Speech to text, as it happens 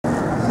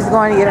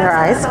going to get her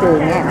ice cream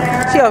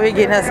now. She over here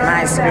getting us some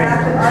ice cream.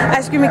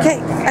 Ice cream and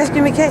cake. Ice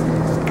cream and cake.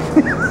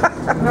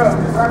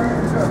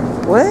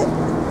 What?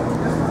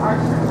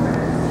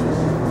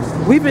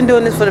 We've been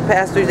doing this for the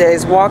past 3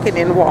 days, walking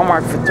in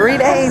Walmart for 3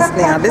 days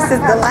now. This is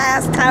the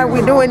last time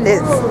we're doing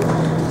this.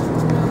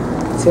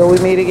 Till we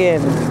meet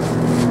again.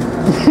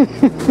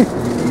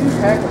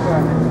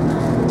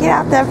 Get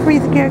out that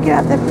freezer, girl. Get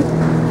out that freezer.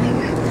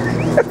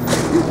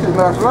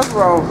 What's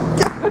wrong?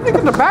 Let me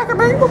get the back of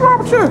me. What's wrong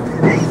with you?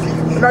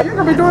 Now you're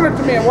gonna be doing it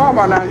to me in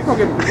Walmart now. You're gonna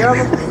get it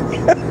together.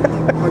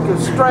 Like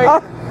it's straight.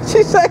 Oh,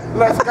 she said,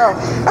 let's go.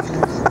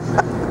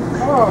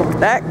 Oh.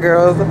 That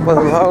girl's a fool.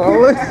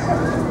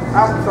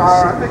 I'm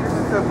sorry. I think it's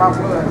just in my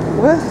blood.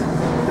 What? It's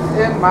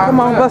in my Come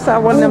on, blood. bust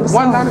out one of them.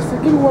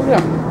 196. Give me one of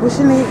them. What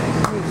she need?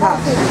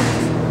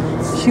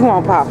 Pops. She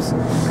want pops.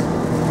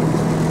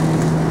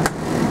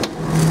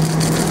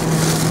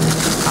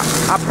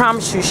 I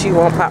promise you she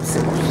want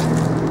popsicles.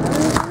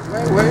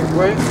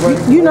 Wait.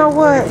 You know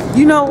what?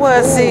 You know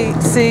what? See.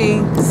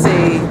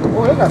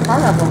 Oh, they got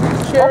pineapple.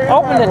 Cherry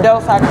Open the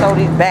door so I can throw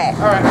these back.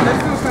 Alright, let's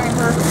do the same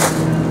first.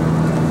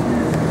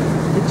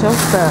 Get your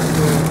stuff,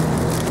 girl.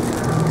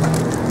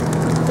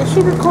 Is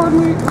she recording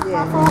me?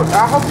 Yeah.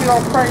 I hope you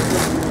don't prank me.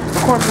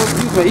 Recording with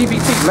you for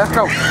EBT. Let's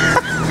go.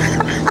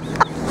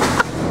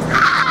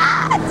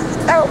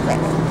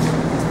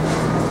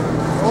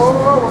 Oh,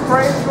 well,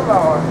 praise the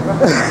Lord.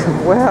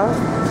 Well.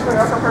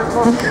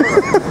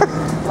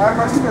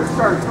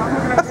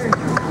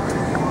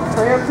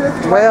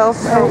 Well, I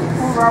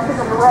picked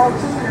up the wrong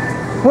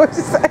cheese. What'd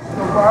you say? The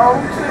wrong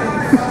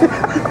cheese.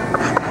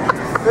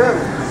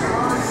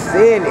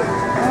 Silly.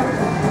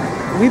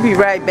 We be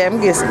right back. I'm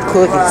getting some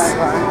cookies. Right.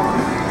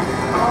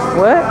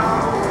 What? I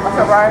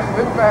said, right,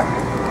 we'll be back.